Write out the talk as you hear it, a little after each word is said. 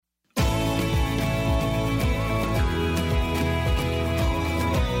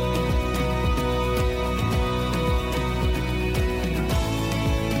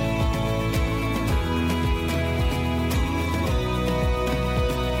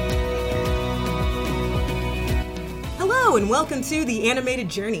Hello and welcome to The Animated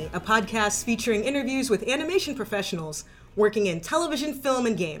Journey, a podcast featuring interviews with animation professionals working in television, film,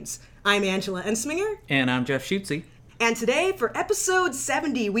 and games. I'm Angela Ensminger. And I'm Jeff Schutze. And today, for episode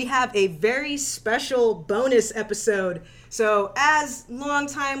 70, we have a very special bonus episode. So, as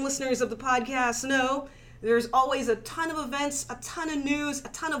longtime listeners of the podcast know, there's always a ton of events, a ton of news, a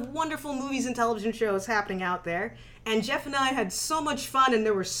ton of wonderful movies and television shows happening out there. And Jeff and I had so much fun and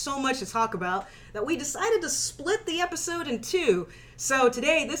there was so much to talk about that we decided to split the episode in two. So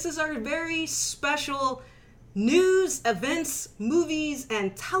today, this is our very special news, events, movies,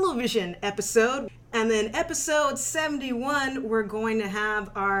 and television episode. And then episode 71, we're going to have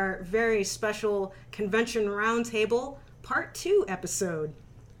our very special Convention Roundtable Part 2 episode.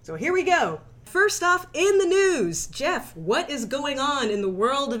 So here we go. First off, in the news, Jeff, what is going on in the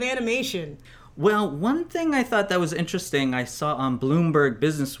world of animation? Well, one thing I thought that was interesting I saw on Bloomberg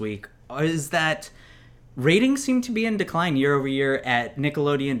Businessweek is that ratings seem to be in decline year over year at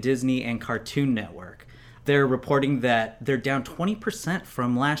Nickelodeon, Disney, and Cartoon Network. They're reporting that they're down 20%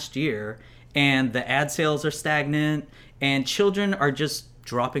 from last year, and the ad sales are stagnant, and children are just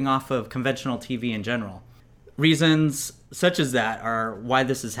dropping off of conventional TV in general. Reasons such as that are why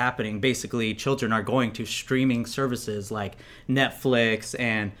this is happening. Basically, children are going to streaming services like Netflix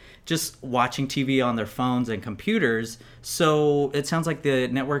and just watching TV on their phones and computers. So it sounds like the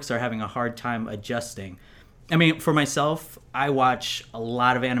networks are having a hard time adjusting. I mean, for myself, I watch a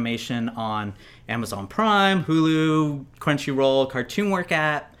lot of animation on Amazon Prime, Hulu, Crunchyroll, Cartoon Work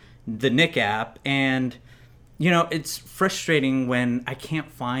app, the Nick app, and you know, it's frustrating when I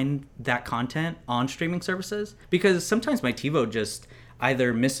can't find that content on streaming services because sometimes my TiVo just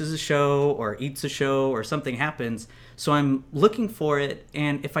either misses a show or eats a show or something happens. So I'm looking for it,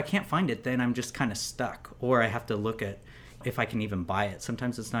 and if I can't find it, then I'm just kind of stuck, or I have to look at if I can even buy it.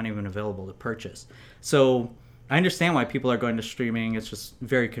 Sometimes it's not even available to purchase. So I understand why people are going to streaming. It's just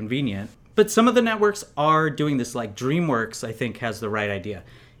very convenient. But some of the networks are doing this, like DreamWorks, I think, has the right idea.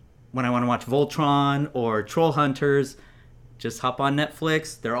 When I want to watch Voltron or Troll Hunters, just hop on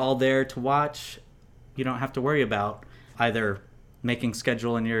Netflix. They're all there to watch. You don't have to worry about either making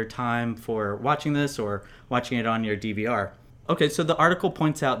schedule in your time for watching this or watching it on your DVR. Okay, so the article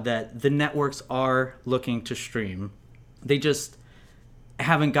points out that the networks are looking to stream. They just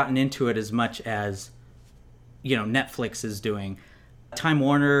haven't gotten into it as much as, you know, Netflix is doing. Time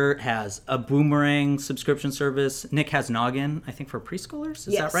Warner has a Boomerang subscription service. Nick has Noggin, I think, for preschoolers.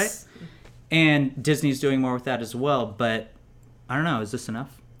 Is that right? And Disney's doing more with that as well. But I don't know. Is this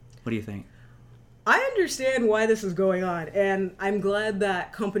enough? What do you think? I understand why this is going on, and I'm glad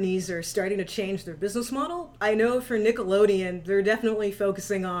that companies are starting to change their business model. I know for Nickelodeon, they're definitely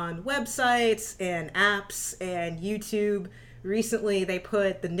focusing on websites and apps and YouTube. Recently, they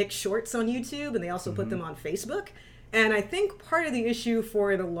put the Nick Shorts on YouTube, and they also put them on Facebook. And I think part of the issue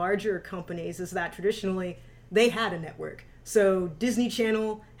for the larger companies is that traditionally they had a network. So Disney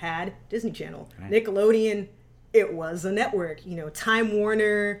Channel had Disney Channel. Right. Nickelodeon, it was a network. You know, Time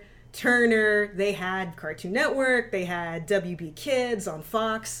Warner, Turner, they had Cartoon Network, they had WB Kids on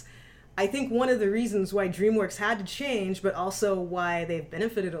Fox. I think one of the reasons why DreamWorks had to change, but also why they've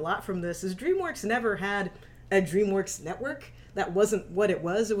benefited a lot from this, is DreamWorks never had a DreamWorks network. That wasn't what it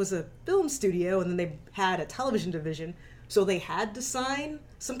was. It was a film studio, and then they had a television division. So they had to sign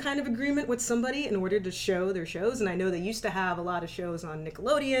some kind of agreement with somebody in order to show their shows. And I know they used to have a lot of shows on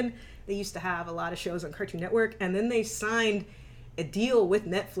Nickelodeon. They used to have a lot of shows on Cartoon Network. And then they signed a deal with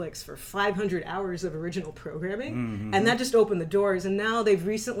Netflix for 500 hours of original programming. Mm-hmm. And that just opened the doors. And now they've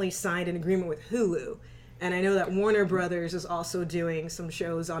recently signed an agreement with Hulu. And I know that Warner Brothers is also doing some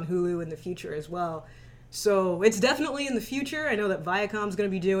shows on Hulu in the future as well. So it's definitely in the future. I know that Viacom's going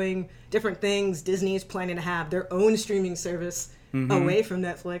to be doing different things. Disney's planning to have their own streaming service away from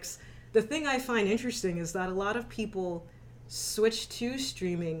Netflix. The thing I find interesting is that a lot of people switch to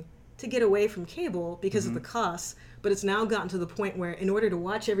streaming to get away from cable because of the costs. But it's now gotten to the point where in order to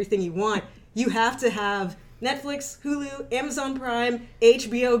watch everything you want, you have to have Netflix, Hulu, Amazon Prime,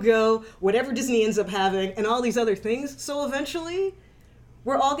 HBO Go, whatever Disney ends up having, and all these other things. So eventually,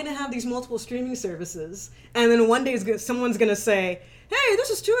 we're all going to have these multiple streaming services. And then one day someone's going to say, hey,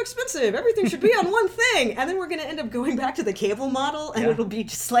 this is too expensive. Everything should be on one thing. And then we're going to end up going back to the cable model, and it'll be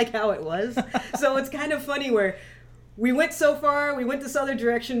just like how it was. So it's kind of funny where we went so far, we went this other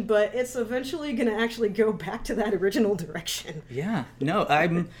direction, but it's eventually going to actually go back to that original direction. Yeah. No,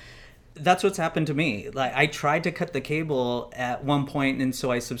 that's what's happened to me. Like, I tried to cut the cable at one point, and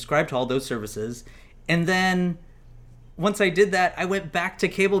so I subscribed to all those services. And then once I did that, I went back to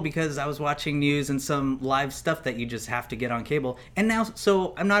cable because I was watching news and some live stuff that you just have to get on cable. And now,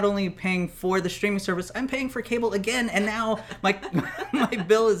 so I'm not only paying for the streaming service, I'm paying for cable again. And now my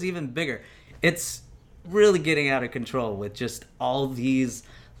bill is even bigger. It's really getting out of control with just all these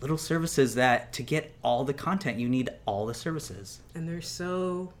little services that to get all the content, you need all the services. And there's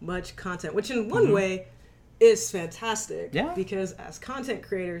so much content, which in one way is fantastic. Yeah. Because as content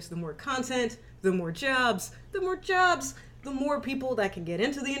creators, the more content, the more jobs, the more people that can get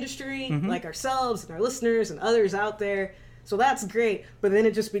into the industry, like ourselves and our listeners and others out there. So that's great. But then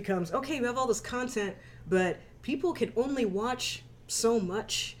it just becomes, okay, we have all this content, but people can only watch so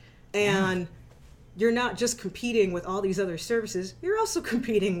much. And you're not just competing with all these other services, you're also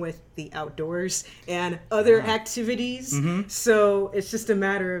competing with the outdoors and other activities. So it's just a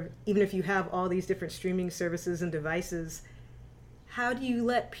matter of, even if you have all these different streaming services and devices, how do you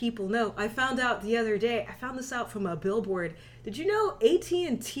let people know? I found out the other day, I found this out from a billboard. Did you know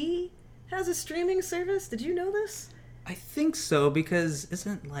AT&T has a streaming service? Did you know this? I think so, because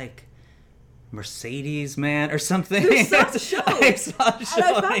isn't like Mercedes Man or something? There's some show. I saw a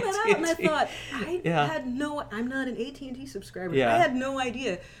show. And I found on that out and I AT&T. thought, I'm not an AT&T subscriber. Yeah. I had no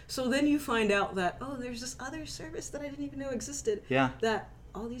idea. So then you find out that, oh, there's this other service that I didn't even know existed. Yeah. That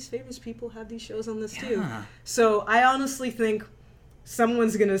all these famous people have these shows on this too. Yeah. So I honestly think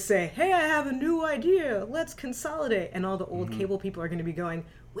someone's going to say, hey, I have a new idea. Let's consolidate. And all the old cable people are going to be going,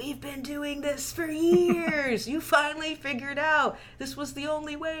 we've been doing this for years. You finally figured out this was the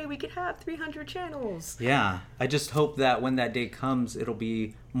only way we could have 300 channels. Yeah, I just hope that when that day comes, it'll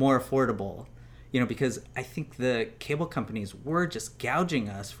be more affordable. Because I think the cable companies were just gouging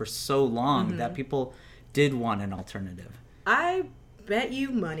us for so long that people did want an alternative. I bet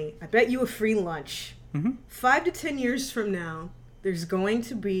you money. I bet you a free lunch. 5 to 10 years from now, there's going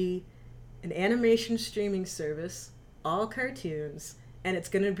to be an animation streaming service, all cartoons, and it's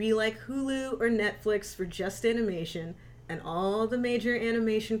going to be like Hulu or Netflix for just animation, and all the major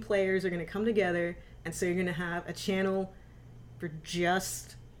animation players are going to come together, and so you're going to have a channel for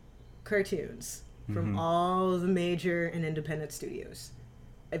just cartoons from all the major and independent studios.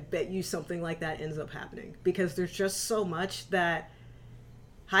 I bet you something like that ends up happening, because there's just so much that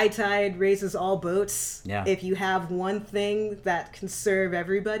high tide raises all boats. Yeah. If you have one thing that can serve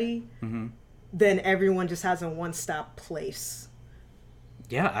everybody, then everyone just has a one-stop place.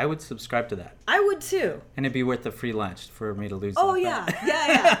 Yeah, I would subscribe to that. I would too. And it'd be worth the free lunch for me to lose. Oh, that bet.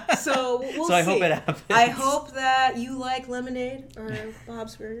 yeah. So we'll see. I hope it happens. I hope that you like lemonade or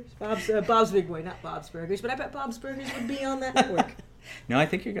Bob's Burgers. Bob's Big Boy, not Bob's Burgers, but I bet Bob's Burgers would be on that network. No, I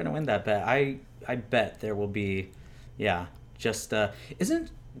think you're going to win that bet. I bet there will be,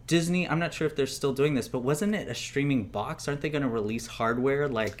 isn't Disney, I'm not sure if they're still doing this, but wasn't it a streaming box? Aren't they going to release hardware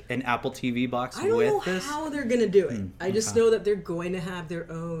like an Apple TV box with this? I don't know how they're going to do it. I just know that they're going to have their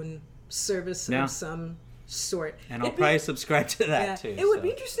own service of some sort. And I'll probably subscribe to that too. It would be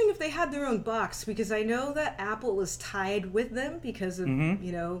interesting if they had their own box, because I know that Apple is tied with them because of,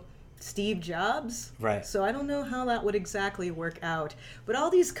 Steve Jobs. Right. So I don't know how that would exactly work out. But all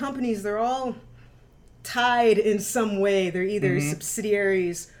these companies, they're all tied in some way. They're either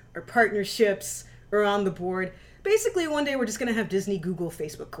subsidiaries or partnerships or on the board. Basically, one day we're just going to have Disney, Google,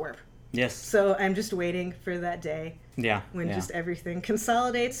 Facebook Corp. Yes. So I'm just waiting for that day. Yeah. When just everything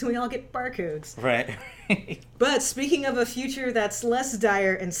consolidates and we all get barcodes. Right. But speaking of a future that's less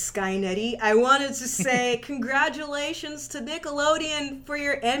dire and Skynet-y, I wanted to say congratulations to Nickelodeon for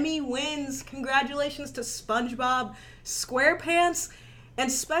your Emmy wins. Congratulations to SpongeBob SquarePants.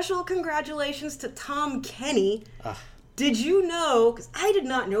 And special congratulations to Tom Kenny. Did you know, because I did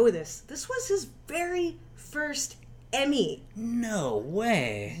not know this was his very first Emmy. No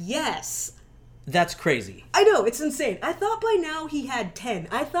way. Yes. That's crazy. I know, it's insane. I thought by now he had 10.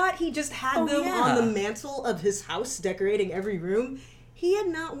 I thought he just had them on the mantle of his house decorating every room. He had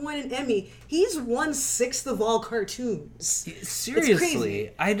not won an Emmy. He's 1/6 of all cartoons.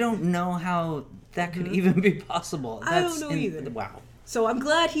 Seriously, I don't know how that could even be possible. I don't know either. Wow. So I'm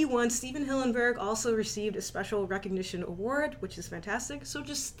glad he won. Steven Hillenburg also received a special recognition award, which is fantastic. So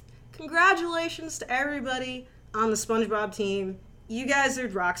just congratulations to everybody on the SpongeBob team. You guys are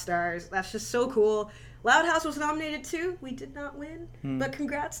rock stars. That's just so cool. Loud House was nominated too. We did not win. But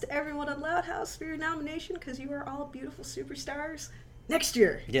congrats to everyone on Loud House for your nomination, because you are all beautiful superstars. Next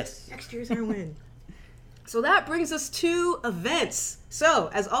year. Yes. Next year's our win. So that brings us to events. So,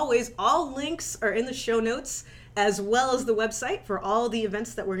 as always, all links are in the show notes, as well as the website for all the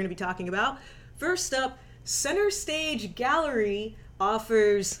events that we're going to be talking about. First up, Center Stage Gallery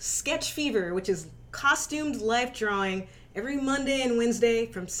offers Sketch Fever, which is costumed life drawing every Monday and Wednesday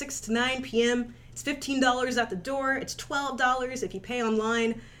from 6 to 9 p.m. It's $15 at the door. It's $12 if you pay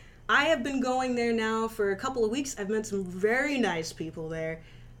online. I have been going there now for a couple of weeks. I've met some very nice people there.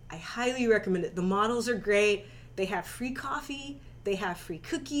 I highly recommend it. The models are great. They have free coffee. They have free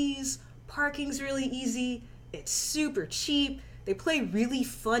cookies. Parking's really easy. It's super cheap. They play really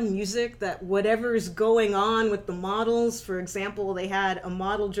fun music that whatever's going on with the models. For example, they had a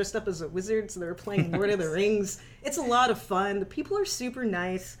model dressed up as a wizard, so they were playing Lord of the Rings. It's a lot of fun. The people are super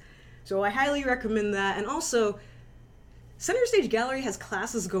nice. So I highly recommend that. And also, Center Stage Gallery has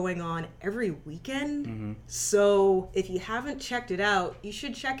classes going on every weekend. Mm-hmm. So if you haven't checked it out, you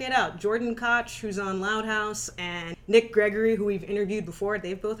should check it out. Jordan Koch, who's on Loud House, and Nick Gregory, who we've interviewed before,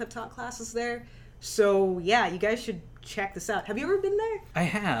 they both have taught classes there. So yeah, you guys should check this out. Have you ever been there? I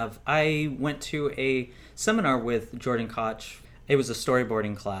have. I went to a seminar with Jordan Koch. It was a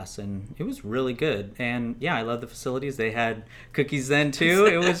storyboarding class, and it was really good. And yeah, I love the facilities. They had cookies then, too.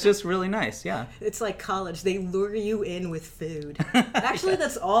 It was just really nice, yeah. It's like college. They lure you in with food. Actually,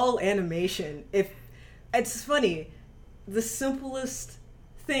 that's all animation. It's funny. The simplest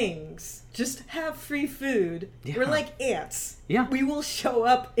things just have free food. Yeah. We're like ants. Yeah. We will show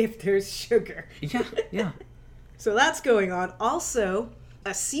up if there's sugar. Yeah. So that's going on. Also,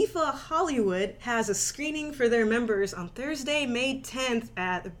 Asifa Hollywood has a screening for their members on Thursday, May 10th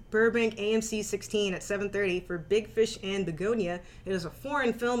at the Burbank AMC 16 at 7:30 for Big Fish and Begonia. It is a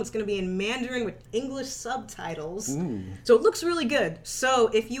foreign film. It's going to be in Mandarin with English subtitles. Ooh. So it looks really good.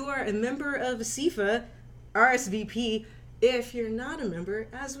 So if you are a member of Asifa, RSVP. If you're not a member,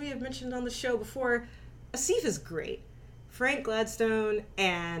 as we have mentioned on the show before, Asifa is great. Frank Gladstone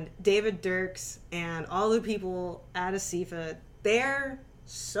and David Dirks and all the people at Asifa, they're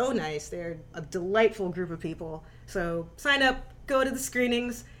so nice. They're a delightful group of people. So sign up, go to the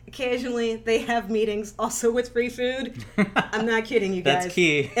screenings. Occasionally they have meetings also with free food. I'm not kidding you guys. That's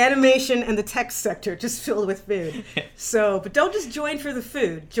key. Animation and the tech sector just filled with food. So, but don't just join for the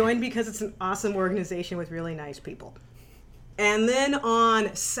food. Join because it's an awesome organization with really nice people. And then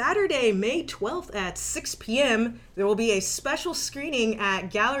on Saturday, May 12th at 6 p.m., there will be a special screening at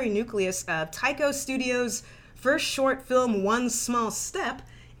Gallery Nucleus of Taiko Studios' first short film, One Small Step.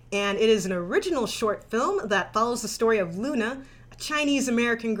 And it is an original short film that follows the story of Luna, a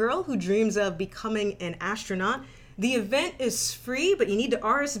Chinese-American girl who dreams of becoming an astronaut. The event is free, but you need to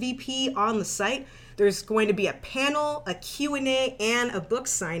RSVP on the site. There's going to be a panel, a Q&A, and a book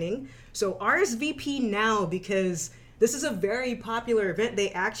signing. So RSVP now because this is a very popular event. They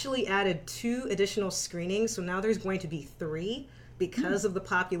actually added 2 additional screenings, so now there's going to be 3 because of the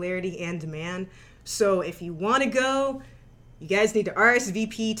popularity and demand. So if you want to go, you guys need to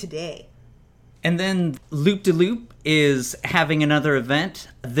RSVP today. And then Loop de Loop is having another event.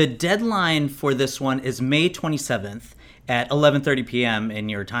 The deadline for this one is May 27th at 11:30 p.m. in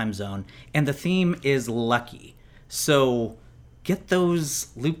your time zone, and the theme is lucky. So get those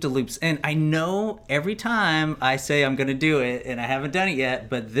loop-de-loops in. I know every time I say I'm going to do it, and I haven't done it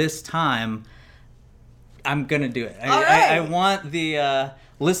yet, but this time I'm going to do it. I want the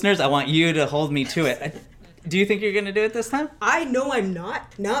listeners, I want you to hold me to it. Do you think you're going to do it this time? I know I'm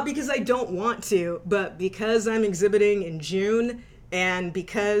not. Not because I don't want to, but because I'm exhibiting in June, and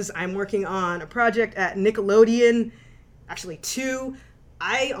because I'm working on a project at Nickelodeon, actually 2,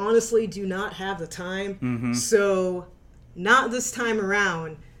 I honestly do not have the time. Mm-hmm. So not this time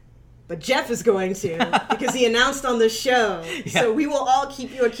around, but Jeff is going to because he announced on the show. Yeah. So we will all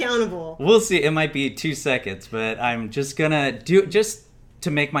keep you accountable. We'll see. It might be 2 seconds, but I'm just going to do just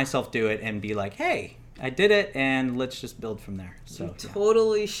to make myself do it and be like, hey, I did it, and let's just build from there. So you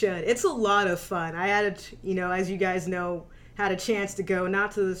totally should. It's a lot of fun. I had, as you guys know, had a chance to go,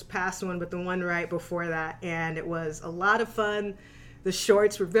 not to this past one, but the one right before that, and it was a lot of fun. The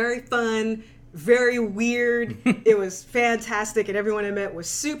shorts were very fun. Very weird. It was fantastic, and everyone I met was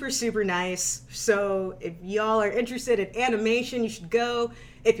super, super nice. So if y'all are interested in animation, you should go.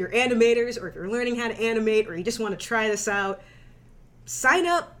 If you're animators, or if you're learning how to animate, or you just want to try this out, sign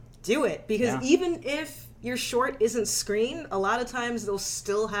up, do it. Because even if your short isn't screened, a lot of times they'll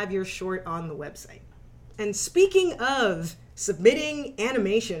still have your short on the website. And speaking of submitting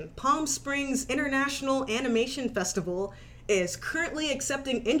animation, Palm Springs International Animation Festival is currently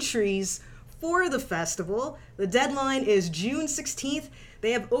accepting entries for the festival. The deadline is June 16th.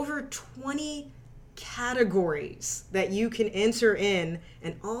 They have over 20 categories that you can enter in,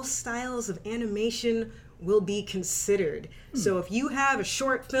 and all styles of animation will be considered. So if you have a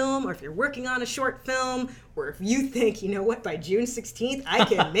short film, or if you're working on a short film, or if you think, by June 16th, I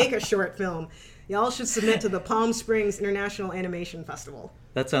can make a short film, y'all should submit to the Palm Springs International Animation Festival.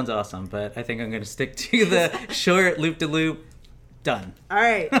 That sounds awesome, but I think I'm going to stick to the short loop-de-loop Done. All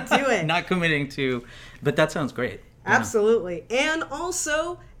right, do it. Not committing to, but that sounds great. Yeah. Absolutely. And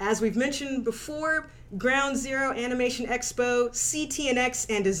also, as we've mentioned before, Ground Zero Animation Expo, CTNX,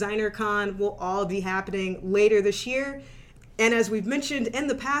 and DesignerCon will all be happening later this year. And as we've mentioned in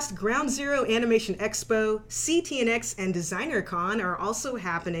the past, Ground Zero Animation Expo, CTNX, and DesignerCon are also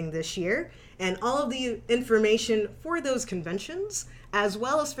happening this year. And all of the information for those conventions, as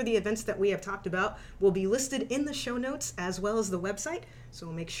well as for the events that we have talked about, will be listed in the show notes as well as the website.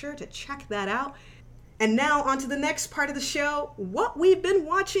 So make sure to check that out. And now on to the next part of the show, what we've been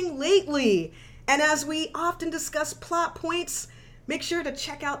watching lately. And as we often discuss plot points, make sure to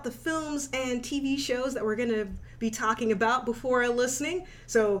check out the films and TV shows that we're going to be talking about before listening.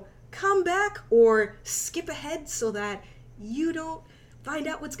 So come back or skip ahead so that you don't find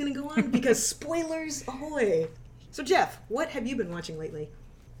out what's going to go on, because spoilers ahoy. So Jeff, what have you been watching lately?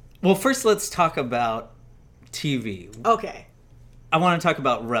 Well, first let's talk about TV. Okay. I want to talk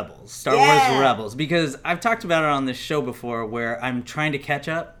about Rebels, Star Yeah. Wars Rebels, because I've talked about it on this show before where I'm trying to catch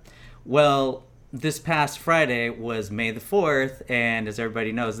up. Well, this past Friday was May the 4th, and as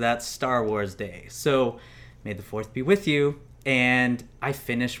everybody knows, that's Star Wars Day. So may the 4th be with you, and I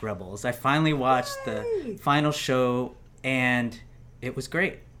finished Rebels. I finally watched the final show, and it was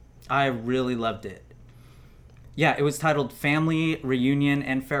great. I really loved it. Yeah, it was titled Family, Reunion,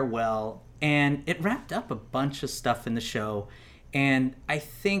 and Farewell, and it wrapped up a bunch of stuff in the show. And I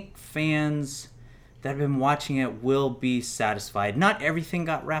think fans that have been watching it will be satisfied. Not everything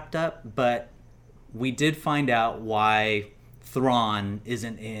got wrapped up, but we did find out why Thrawn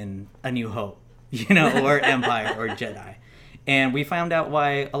isn't in A New Hope, or Empire or Jedi. And we found out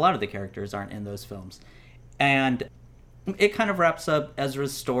why a lot of the characters aren't in those films. And it kind of wraps up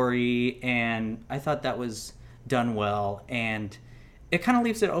Ezra's story, and I thought that was done well. And it kind of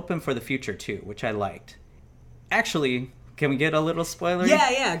leaves it open for the future, too, which I liked. Actually, can we get a little spoiler?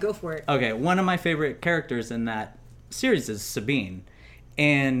 Yeah, go for it. Okay, one of my favorite characters in that series is Sabine.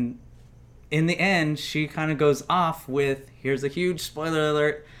 And in the end, she kind of goes off with, here's a huge spoiler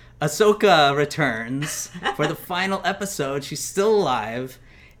alert, Ahsoka returns for the final episode. She's still alive.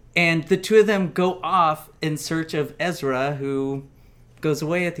 And the two of them go off in search of Ezra, who goes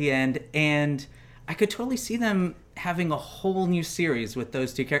away at the end. And I could totally see them having a whole new series with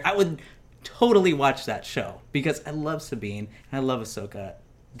those two characters. I would totally watch that show because I love Sabine and I love Ahsoka.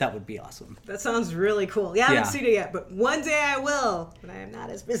 That would be awesome. That sounds really cool. Yeah, I haven't seen it yet, but one day I will, when I am not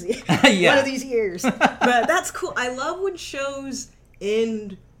as busy. Yeah. One of these years. But that's cool. I love when shows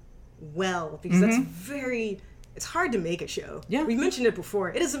end well, because that's it's hard to make a show. Yeah. We've mentioned it before.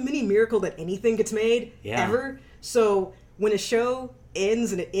 It is a mini miracle that anything gets made, ever. So when a show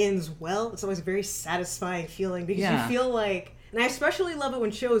ends and it ends well, it's always a very satisfying feeling, because you feel like, and I especially love it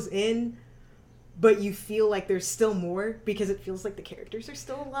when shows end, but you feel like there's still more, because it feels like the characters are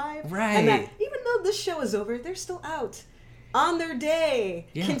still alive. Right. And that even though this show is over, they're still out on their day,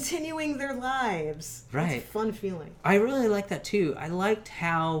 continuing their lives. Right. It's a fun feeling. I really like that too. I liked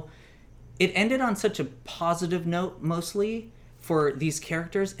how it ended on such a positive note, mostly, for these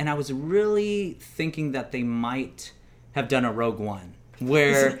characters, and I was really thinking that they might have done a Rogue One,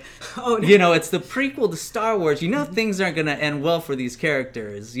 where, it's the prequel to Star Wars. Things aren't going to end well for these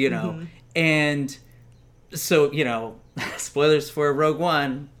characters, And so, spoilers for Rogue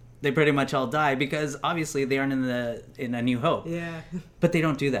One, they pretty much all die because obviously they aren't in A New Hope. Yeah. But they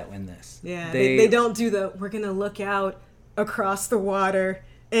don't do that in this. Yeah, they don't do we're going to look out across the water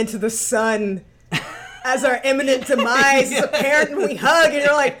into the sun as our imminent demise is apparent, and we hug, and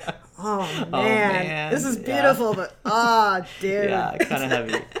you're like, oh man, this is beautiful, but dude. Yeah, kind of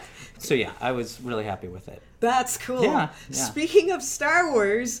heavy. So yeah, I was really happy with it. That's cool. Yeah. Speaking of Star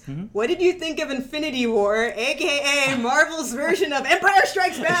Wars, what did you think of Infinity War, aka Marvel's version of Empire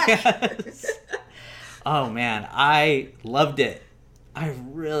Strikes Back? Yes. Oh man, I loved it. I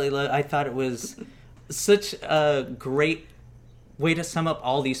thought it was such a great way to sum up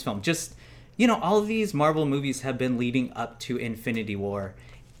all these films. Just, all of these Marvel movies have been leading up to Infinity War,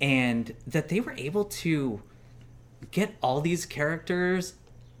 and that they were able to get all these characters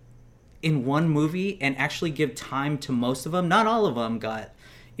in one movie and actually give time to most of them. Not all of them got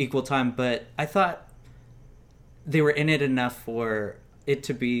equal time, but I thought they were in it enough for it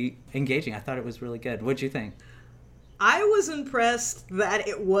to be engaging. I thought it was really good. What'd you think? I was impressed that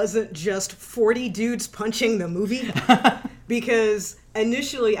it wasn't just 40 dudes punching the movie, because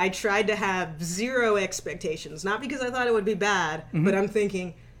initially I tried to have zero expectations. Not because I thought it would be bad, but I'm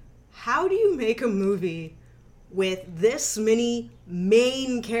thinking, how do you make a movie with this many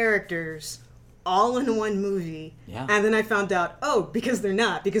main characters all in one movie? And then I found out, because they're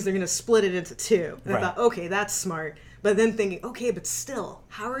not, because they're going to split it into two. And I thought, okay, that's smart. but then thinking, okay, but still,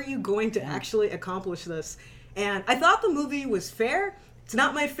 how are you going to actually accomplish this? And I thought the movie was fair. It's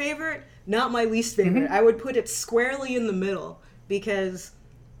not my favorite, not my least favorite. I would put it squarely in the middle, because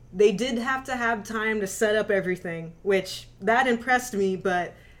they did have to have time to set up everything, which that impressed me,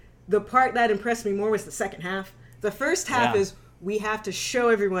 but the part that impressed me more was the second half. The first half is, we have to show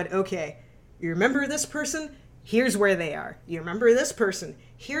everyone, okay, you remember this person? Here's where they are. You remember this person?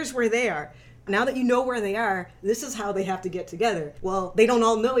 Here's where they are. Now that you know where they are, this is how they have to get together. Well, they don't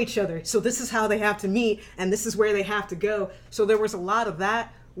all know each other, so this is how they have to meet, and this is where they have to go. So there was a lot of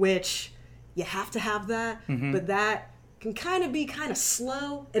that, which you have to have that, but that can kind of be kind of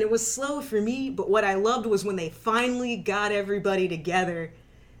slow, and it was slow for me, but what I loved was when they finally got everybody together,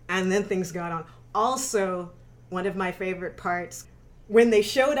 and then things got on. Also, one of my favorite parts, when they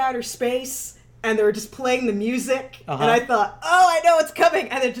showed outer space, and they were just playing the music, and I thought, oh, I know it's coming,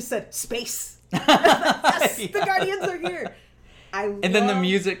 and it just said, space. Yes, the Guardians are here. And then the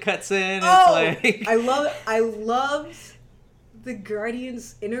music cuts in. Oh, it's like... I loved the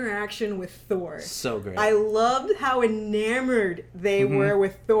Guardians' interaction with Thor. So great. I loved how enamored they were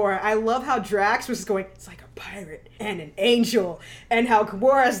with Thor. I love how Drax was going, it's like a pirate and an angel, and how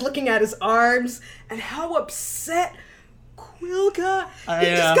Gamora's looking at his arms, and how upset Quill got. He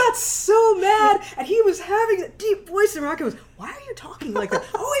just got so mad, and he was having a deep voice, and Rocket was, why are you talking like that?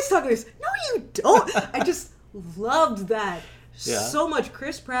 Always talking like this. No, you don't. I just loved that so much.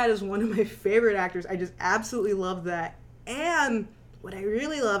 Chris Pratt is one of my favorite actors. I just absolutely love that. And what I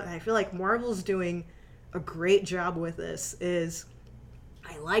really love, and I feel like Marvel's doing a great job with this, is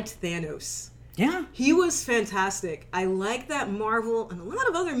I liked Thanos. Yeah. He was fantastic. I like that Marvel, and a lot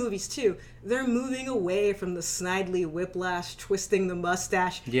of other movies too, they're moving away from the snidely Whiplash twisting the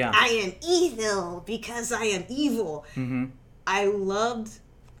mustache. Yeah. I am evil because I am evil. I loved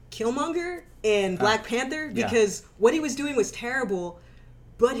Killmonger in Black Panther because what he was doing was terrible,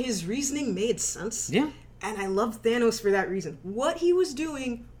 but his reasoning made sense. Yeah. And I loved Thanos for that reason. What he was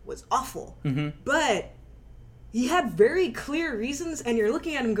doing was awful, but he had very clear reasons, and you're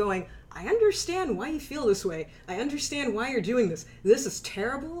looking at him going, I understand why you feel this way. I understand why you're doing this. This is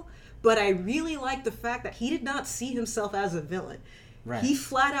terrible, but I really like the fact that he did not see himself as a villain. Right. He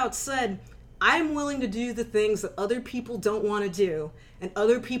flat out said, I'm willing to do the things that other people don't want to do, and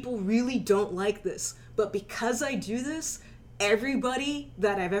other people really don't like this. But because I do this, everybody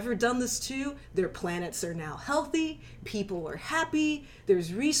that I've ever done this to, their planets are now healthy, people are happy,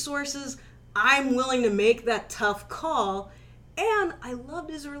 there's resources. I'm willing to make that tough call. And I loved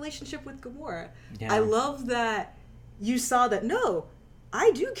his relationship with Gamora. Yeah. I love that you saw that, no,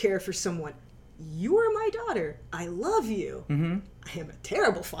 I do care for someone. You are my daughter. I love you. I am a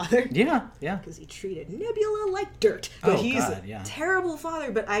terrible father. Yeah. Because he treated Nebula like dirt. But he's a terrible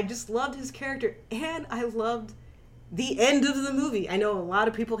father. But I just loved his character. And I loved the end of the movie. I know a lot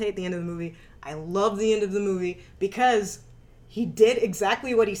of people hate the end of the movie. I love the end of the movie because he did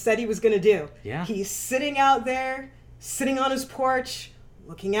exactly what he said he was going to do. Yeah. He's sitting out there, sitting on his porch,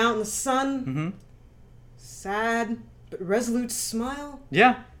 looking out in the sun, sad but resolute smile.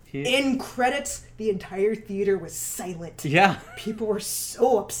 Yeah. In credits, the entire theater was silent. Yeah. People were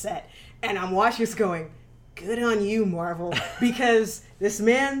so upset. And I'm watching this going, good on you, Marvel. Because this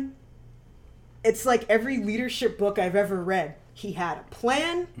man, it's like every leadership book I've ever read. He had a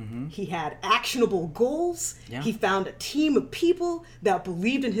plan. He had actionable goals. Yeah. He found a team of people that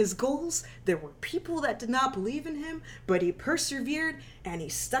believed in his goals. There were people that did not believe in him, but he persevered and he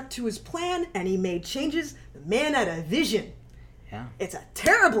stuck to his plan and he made changes. The man had a vision. Yeah. It's a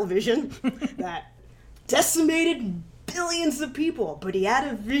terrible vision that decimated billions of people, but he had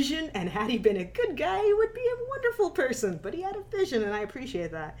a vision, and had he been a good guy, he would be a wonderful person. But he had a vision, and I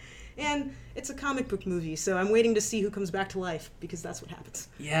appreciate that. And it's a comic book movie, so I'm waiting to see who comes back to life, because that's what happens.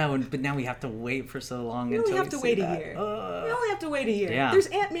 Yeah, but now we have to wait for so long. We only have to wait a year. We only have to wait a year. Yeah. There's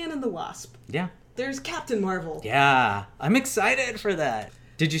Ant-Man and the Wasp. Yeah. There's Captain Marvel. Yeah. I'm excited for that.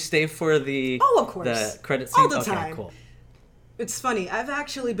 Did you stay for the of course. The credit scene? All the time. Cool. It's funny, I've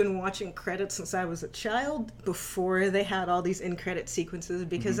actually been watching credits since I was a child, before they had all these in-credit sequences,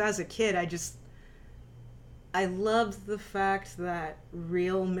 because as a kid, I loved the fact that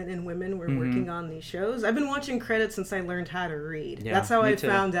real men and women were working on these shows. I've been watching credits since I learned how to read. Yeah, that's how I too.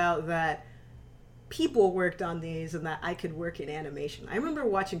 found out that people worked on these and that I could work in animation. I remember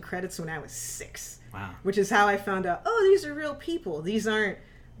watching credits when I was 6. Wow. Which is how I found out, oh, these are real people. These aren't...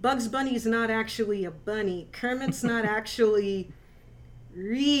 Bugs Bunny's not actually a bunny. Kermit's not actually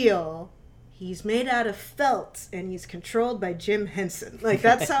real. He's made out of felt, and he's controlled by Jim Henson. Like,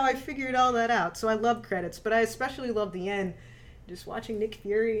 that's how I figured all that out. So I love credits, but I especially love the end. just watching Nick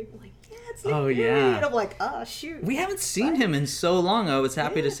Fury. I'm like, yeah, it's Nick Oh, Fury. yeah. And I'm like, oh, shoot. We haven't seen him in so long. I was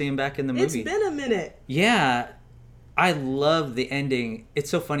happy to see him back in the movie. It's been a minute. Yeah, I love the ending. It's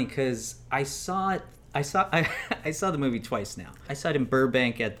so funny because I saw the movie twice now. I saw it in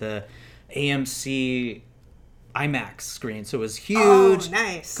Burbank at the AMC IMAX screen, so it was huge. Oh,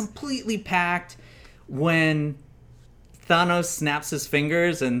 nice. Completely packed. When Thanos snaps his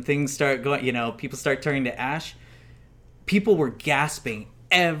fingers and things start going, people start turning to ash, people were gasping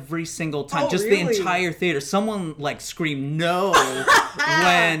every single time. Oh, Just really? the entire theater. Someone screamed no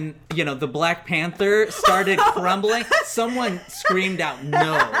when, the Black Panther started crumbling. Someone screamed out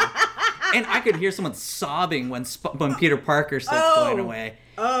no. And I could hear someone sobbing when Peter Parker starts going away.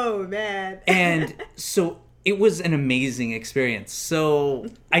 Oh, man. And so it was an amazing experience. So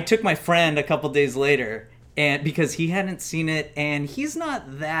I took my friend a couple days later, and because he hadn't seen it, and he's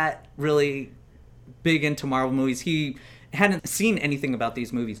not that really big into Marvel movies. He hadn't seen anything about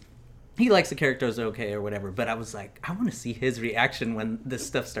these movies. He likes the characters okay or whatever, but I was like, I want to see his reaction when this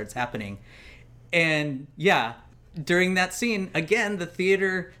stuff starts happening. And yeah, during that scene, again, the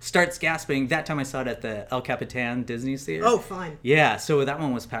theater starts gasping. That time I saw it at the El Capitan Disney theater. Oh, fine. Yeah, so that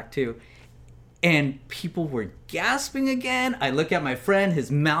one was packed too. And people were gasping again. I look at my friend,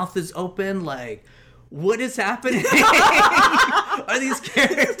 his mouth is open, like, what is happening? Are these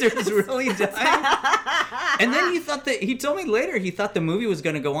characters really dying? And then he told me later he thought the movie was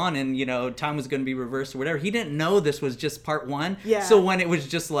going to go on and, time was going to be reversed or whatever. He didn't know this was just part one. Yeah. So when it was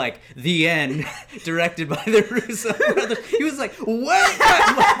just the end, directed by the Russo brothers, he was like, what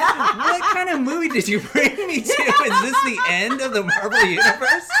kind of movie did you bring me to? Is this the end of the Marvel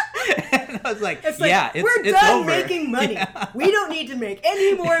Universe? And I was like, we're it's done over. making money. Yeah. We don't need to make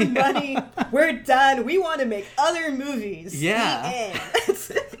any more money. We're done. We want to make other movies. Yeah.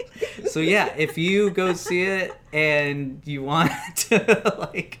 So yeah, if you go see it and you want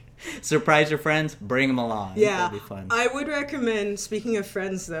to surprise your friends, bring them along. Yeah. It'll be fun. I would recommend, speaking of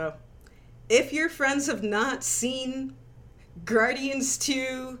friends though, if your friends have not seen Guardians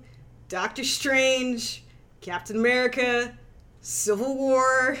 2, Doctor Strange, Captain America, Civil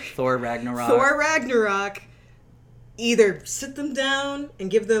War, Thor Ragnarok, either sit them down and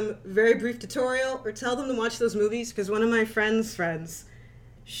give them a very brief tutorial or tell them to watch those movies, because one of my friends,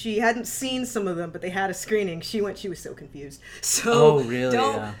 she hadn't seen some of them, but they had a screening. She was so confused. So really?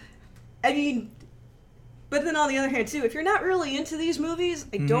 Yeah. I mean, but then on the other hand too, if you're not really into these movies,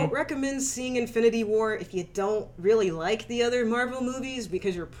 I don't recommend seeing Infinity War if you don't really like the other Marvel movies,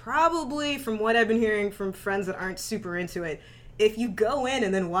 because you're probably, from what I've been hearing from friends that aren't super into it, if you go in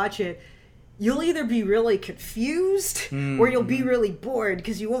and then watch it, you'll either be really confused or you'll be really bored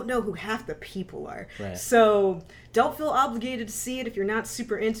because you won't know who half the people are. Right. So don't feel obligated to see it if you're not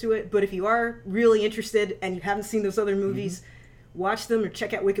super into it, but if you are really interested and you haven't seen those other movies, watch them or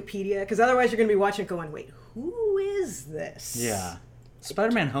check out Wikipedia, because otherwise you're going to be watching it going, wait, who is this? Yeah.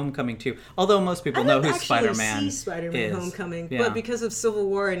 Spider-Man Homecoming too. Although most people know who Spider-Man is. See Spider-Man Homecoming, yeah. but because of Civil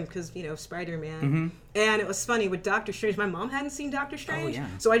War and because, Spider-Man. And it was funny with Doctor Strange. My mom hadn't seen Doctor Strange,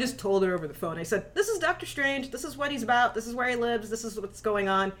 so I just told her over the phone. I said, "This is Doctor Strange. This is what he's about. This is where he lives. This is what's going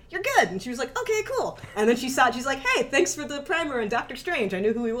on. You're good." And she was like, "Okay, cool." And then she saw it. She's like, "Hey, thanks for the primer on Doctor Strange. I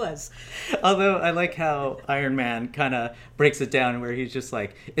knew who he was." Although I like how Iron Man kind of breaks it down, where he's just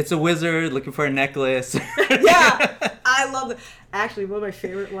like, "It's a wizard looking for a necklace." Yeah, I love it. Actually, one of my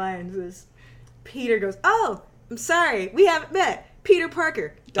favorite lines is Peter goes, "Oh, I'm sorry, we haven't met. Peter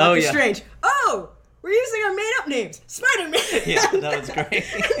Parker, Doctor Strange. Oh, we're using our made-up names. Spider-Man." Yeah, that was great.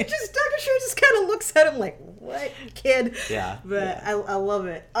 Just Doctor Strange just kind of looks at him like, "What, kid?" Yeah. But I love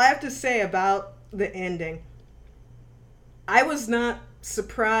it. I have to say about the ending, I was not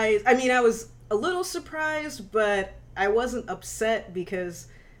surprised. I mean, I was a little surprised, but I wasn't upset because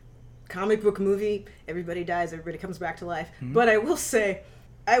comic book movie, everybody dies, everybody comes back to life. But I will say,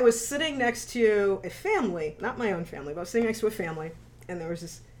 I was sitting next to a family, not my own family, but I was sitting next to a family, and there was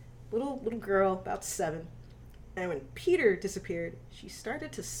this little girl, about 7, and when Peter disappeared, she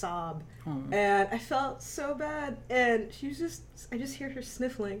started to sob, and I felt so bad, and I just hear her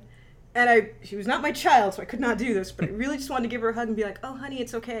sniffling, and she was not my child, so I could not do this, but I really just wanted to give her a hug and be like, "Oh, honey,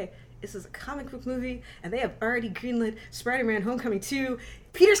 it's okay. This is a comic book movie, and they have already greenlit Spider-Man Homecoming 2.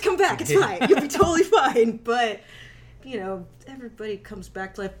 Peter's come back. It's fine. You'll be totally fine." But, everybody comes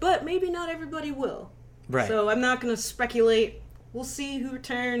back to life. But maybe not everybody will. Right. So I'm not going to speculate. We'll see who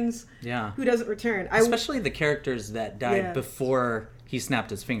returns, who doesn't return. Especially the characters that died before he snapped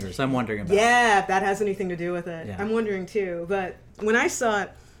his fingers. I'm wondering about. Yeah, if that has anything to do with it. Yeah. I'm wondering, too. But when I saw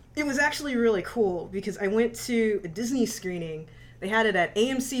it, it was actually really cool because I went to a Disney screening They had it at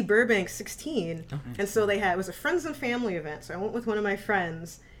AMC Burbank 16. Okay. And so it was a friends and family event. So I went with one of my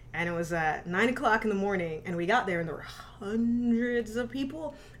friends, and it was at 9 o'clock in the morning, and we got there and there were hundreds of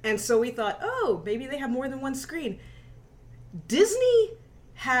people. And so we thought, oh, maybe they have more than one screen. Disney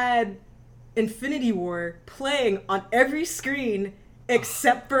had Infinity War playing on every screen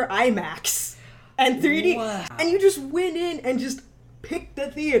except for IMAX and 3D. Wow. And you just went in and just picked the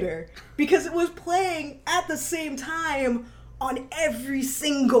theater because it was playing at the same time on every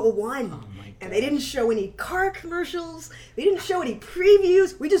single one. Oh my and they didn't show any car commercials. They didn't show any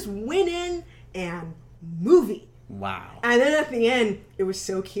previews. We just went in and movie. Wow. And then at the end, it was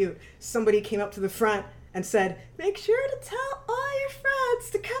so cute. Somebody came up to the front and said, make sure to tell all your friends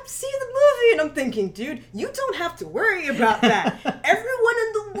to come see the movie. And I'm thinking, dude, you don't have to worry about that. Everyone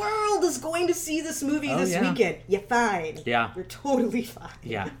in the world is going to see this movie this weekend. You're fine. Yeah. You're totally fine.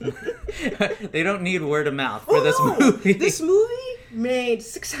 Yeah. They don't need word of mouth for this movie. This movie made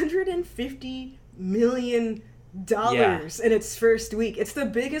 $650 million in its first week. It's the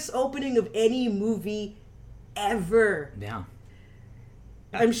biggest opening of any movie ever. Yeah.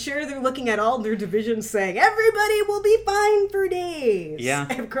 I'm sure they're looking at all their divisions saying, everybody will be fine for days. Yeah.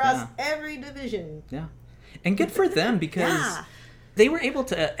 Across every division. Yeah. And good for them because they were able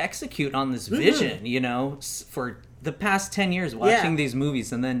to execute on this vision, you know, for the past 10 years watching these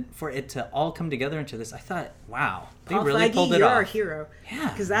movies, and then for it to all come together into this. I thought, wow, they Paul really Feige, pulled it you're off. our hero. Yeah.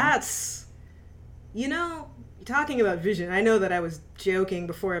 Because that's, you know, talking about vision, I know that I was joking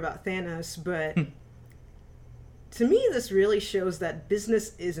before about Thanos, but to me, this really shows that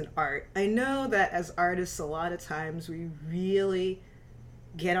business is an art. I know that as artists, a lot of times we really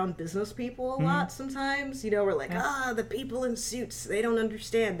get on business people a lot sometimes. You know, we're like, the people in suits, they don't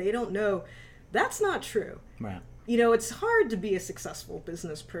understand, they don't know. That's not true. Right. You know, it's hard to be a successful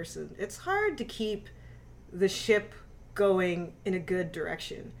business person. It's hard to keep the ship going in a good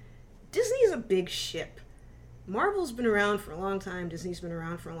direction. Disney's a big ship. Marvel's been around for a long time. Disney's been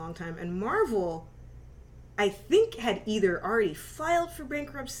around for a long time. And Marvel, I think, had either already filed for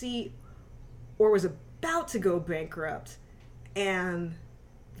bankruptcy or was about to go bankrupt. And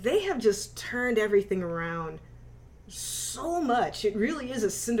they have just turned everything around so much. It really is a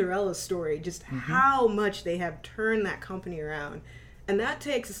Cinderella story, just how much they have turned that company around. And that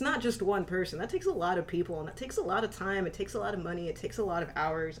takes, it's not just one person, that takes a lot of people, and that takes a lot of time, it takes a lot of money, it takes a lot of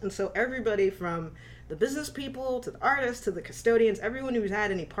hours. And so everybody from the business people to the artists to the custodians, everyone who's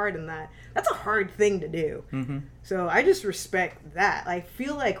had any part in that, that's a hard thing to do. So I just respect that. I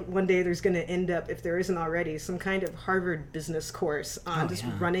feel like one day there's going to end up, if there isn't already, some kind of Harvard business course on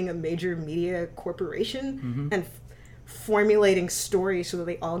running a major media corporation and formulating stories so that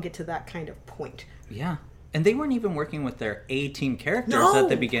they all get to that kind of point. Yeah. And they weren't even working with their A-team characters at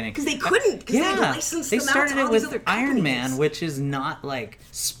the beginning. Because they couldn't. Because they licensed them out to all these other companies. They started it with Iron Man, which is not like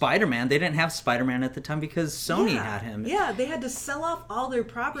Spider-Man. They didn't have Spider-Man at the time because Sony had him. Yeah, they had to sell off all their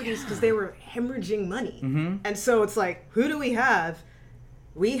properties because they were hemorrhaging money. And so it's like, who do we have?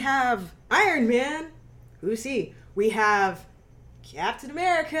 We have Iron Man. Who's he? We have Captain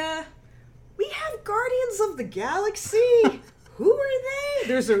America. We have Guardians of the Galaxy. Who are they?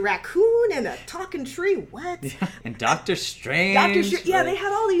 There's a raccoon and a talking tree. What? Yeah. And Doctor Strange. Yeah, they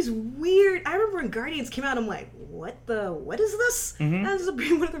had all these weird... I remember when Guardians came out, I'm like, what is this? That is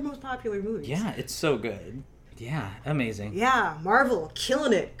one of their most popular movies. Yeah, it's so good. Yeah, amazing. Yeah, Marvel,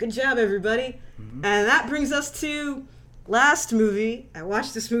 killing it. Good job, everybody. And that brings us to last movie. I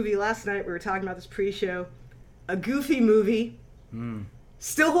watched this movie last night. We were talking about this pre-show. A Goofy movie.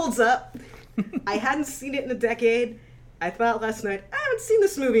 Still holds up. I hadn't seen it in a decade. I thought last night, I haven't seen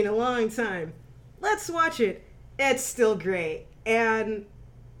this movie in a long time. Let's watch it. It's still great. And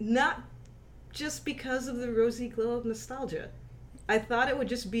not just because of the rosy glow of nostalgia. I thought it would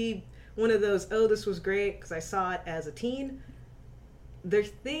just be one of those, oh, this was great because I saw it as a teen. There's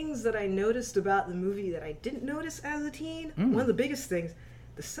things that I noticed about the movie that I didn't notice as a teen. One of the biggest things,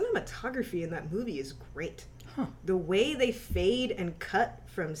 the cinematography in that movie is great. The way they fade and cut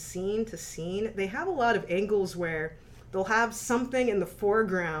from scene to scene, they have a lot of angles where they'll have something in the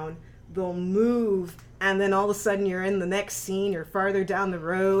foreground, they'll move, and then all of a sudden you're in the next scene, you're farther down the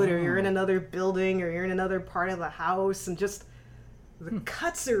road, or you're in another building, or you're in another part of the house, and just the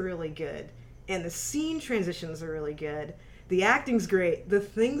cuts are really good, and the scene transitions are really good. The acting's great. The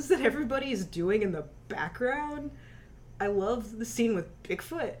things that everybody is doing in the background, I love the scene with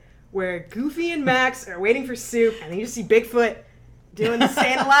Bigfoot, where Goofy and Max are waiting for soup, and then you see Bigfoot doing the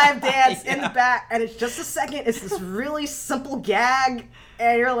Staying Alive dance in the back, and it's just a second. It's this really simple gag,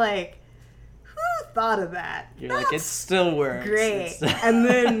 and you're like, who thought of that? You're like, it still works. Great. And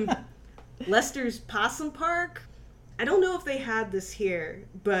then Lester's Possum Park, I don't know if they had this here,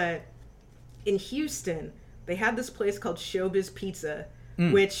 but in Houston, they had this place called Showbiz Pizza,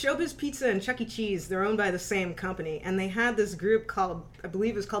 which Showbiz Pizza and Chuck E. Cheese, they're owned by the same company. And they had this group called, I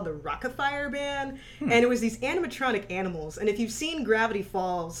believe it was called the Rockafire Band. And it was these animatronic animals. And if you've seen Gravity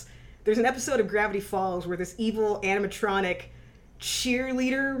Falls, there's an episode of Gravity Falls where this evil animatronic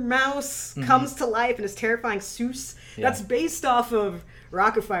cheerleader mouse comes to life and is terrifying Seuss. Yeah. That's based off of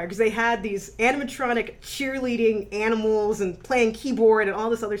Rockafire, because they had these animatronic cheerleading animals and playing keyboard and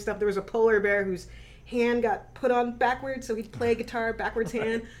all this other stuff. There was a polar bear whose hand got put on backwards so he'd play guitar backwards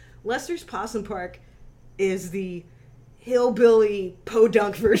hand. Lester's Possum Park is the hillbilly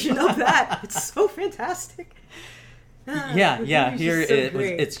podunk version of that. It's so fantastic. Yeah. Here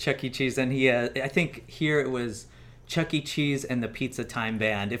it's Chuck E. Cheese, and I think here it was Chuck E. Cheese and the Pizza Time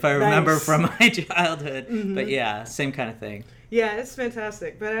Band, if I remember from my childhood. But yeah, same kind of thing. Yeah, it's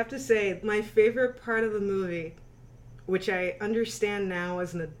fantastic. But I have to say, my favorite part of the movie, which I understand now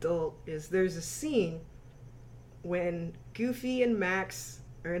as an adult, is there's a scene when Goofy and Max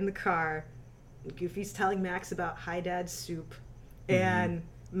are in the car, and Goofy's telling Max about Hi Dad's soup, and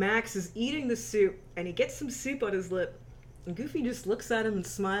Max is eating the soup, and he gets some soup on his lip, and Goofy just looks at him and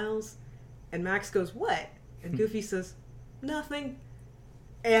smiles, and Max goes, "What?" And Goofy says, "Nothing."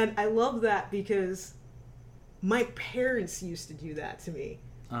 And I love that because my parents used to do that to me.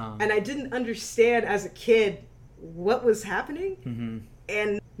 And I didn't understand as a kid what was happening.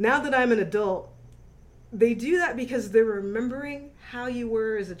 And now that I'm an adult, they do that because they're remembering how you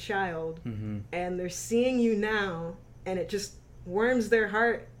were as a child. And they're seeing you now, and it just warms their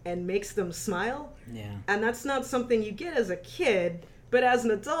heart and makes them smile. Yeah. And that's not something you get as a kid. But as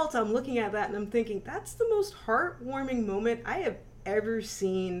an adult, I'm looking at that and I'm thinking, that's the most heartwarming moment I have ever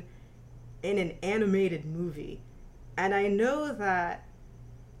seen in an animated movie. And I know that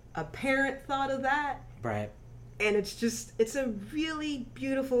a parent thought of that. Right. And it's a really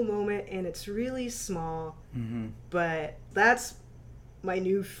beautiful moment, and it's really small. But that's my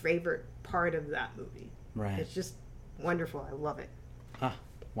new favorite part of that movie. Right. It's just wonderful. I love it.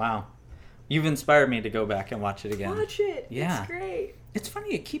 Wow. You've inspired me to go back and watch it again. Watch it. Yeah. It's great. It's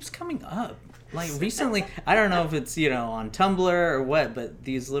funny, it keeps coming up. Like recently, I don't know if it's, on Tumblr or what, but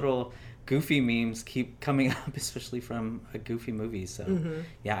these little Goofy memes keep coming up, especially from a Goofy movie. So,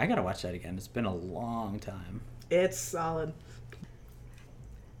 yeah, I gotta watch that again. It's been a long time. It's solid.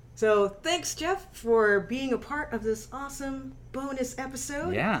 So, thanks, Jeff, for being a part of this awesome bonus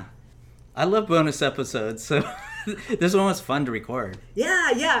episode. Yeah. I love bonus episodes, so this one was fun to record.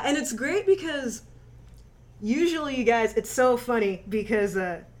 Yeah, and it's great because usually, you guys, it's so funny because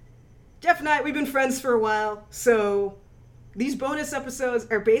Jeff and I, we've been friends for a while, so these bonus episodes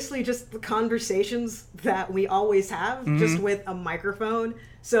are basically just the conversations that we always have, just with a microphone.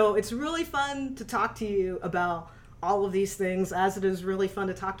 So it's really fun to talk to you about all of these things, as it is really fun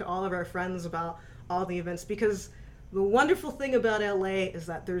to talk to all of our friends about all the events, because the wonderful thing about LA is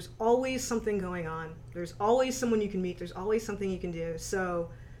that there's always something going on. There's always someone you can meet. There's always something you can do. So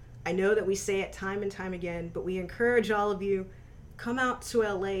I know that we say it time and time again, but we encourage all of you, come out to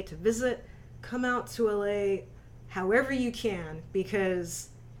LA to visit, come out to LA however you can, because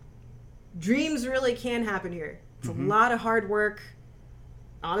dreams really can happen here. It's a lot of hard work.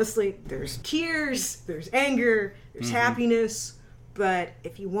 Honestly, there's tears, there's anger, there's happiness, but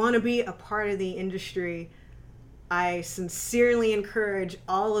if you want to be a part of the industry, I sincerely encourage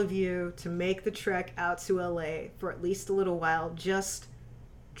all of you to make the trek out to LA for at least a little while. Just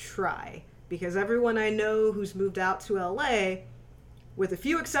try. Because everyone I know who's moved out to LA, with a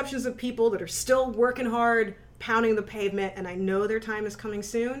few exceptions of people that are still working hard, pounding the pavement, and I know their time is coming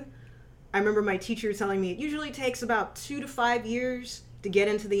soon. I remember my teacher telling me it usually takes about 2 to 5 years to get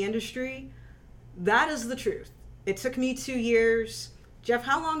into the industry. That is the truth. It took me 2 years. Jeff,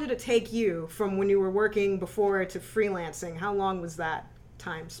 how long did it take you from when you were working before to freelancing? How long was that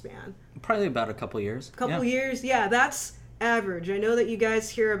time span? Probably about a couple years. Couple years? Yeah, that's average. I know that you guys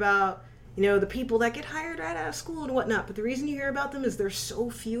hear about, the people that get hired right out of school and whatnot, but the reason you hear about them is there's so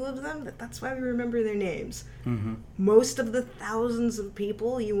few of them that's why we remember their names. Most of the thousands of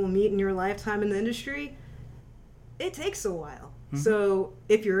people you will meet in your lifetime in the industry, it takes a while. So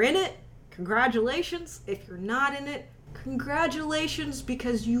if you're in it, congratulations. If you're not in it, congratulations,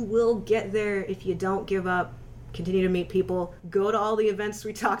 because you will get there if you don't give up. Continue to meet people. Go to all the events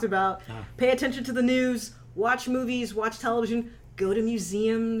we talked about. Pay attention to the news. Watch movies. Watch television. Go to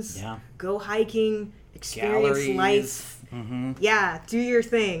museums. Go hiking. Experience Galleries. life. Yeah, do your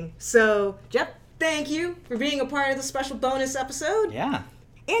thing. So, Jeff, thank you for being a part of the special bonus episode. Yeah.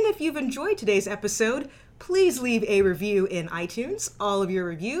 And if you've enjoyed today's episode, please leave a review in iTunes. All of your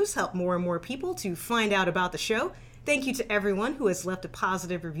reviews help more and more people to find out about the show Thank you to everyone who has left a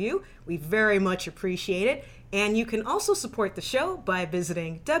positive review. We very much appreciate it. And you can also support the show by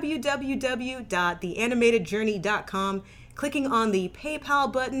visiting www.theanimatedjourney.com, clicking on the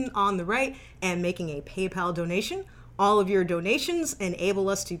PayPal button on the right, and making a PayPal donation. All of your donations enable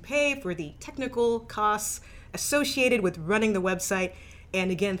us to pay for the technical costs associated with running the website.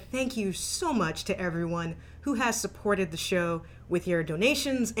 And again, thank you so much to everyone who has supported the show with your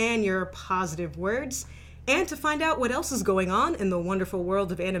donations and your positive words. And to find out what else is going on in the wonderful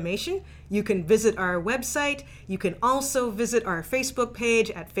world of animation, you can visit our website. You can also visit our Facebook page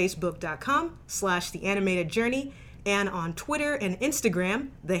at facebook.com/theanimatedjourney. And on Twitter and Instagram,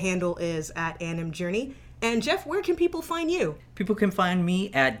 the handle is @animjourney. And Jeff, where can people find you? People can find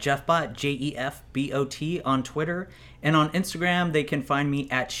me at JeffBot, JEFBOT on Twitter. And on Instagram, they can find me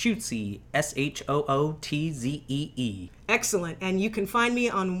at Shootzee, SHOOTZEE. Excellent. And you can find me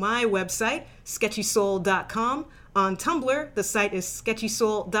on my website, sketchysoul.com. On Tumblr, the site is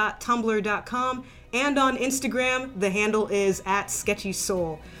sketchysoul.tumblr.com. And on Instagram, the handle is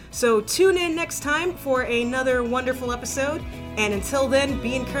 @sketchysoul. So tune in next time for another wonderful episode. And until then,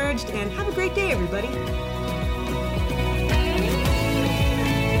 be encouraged and have a great day, everybody.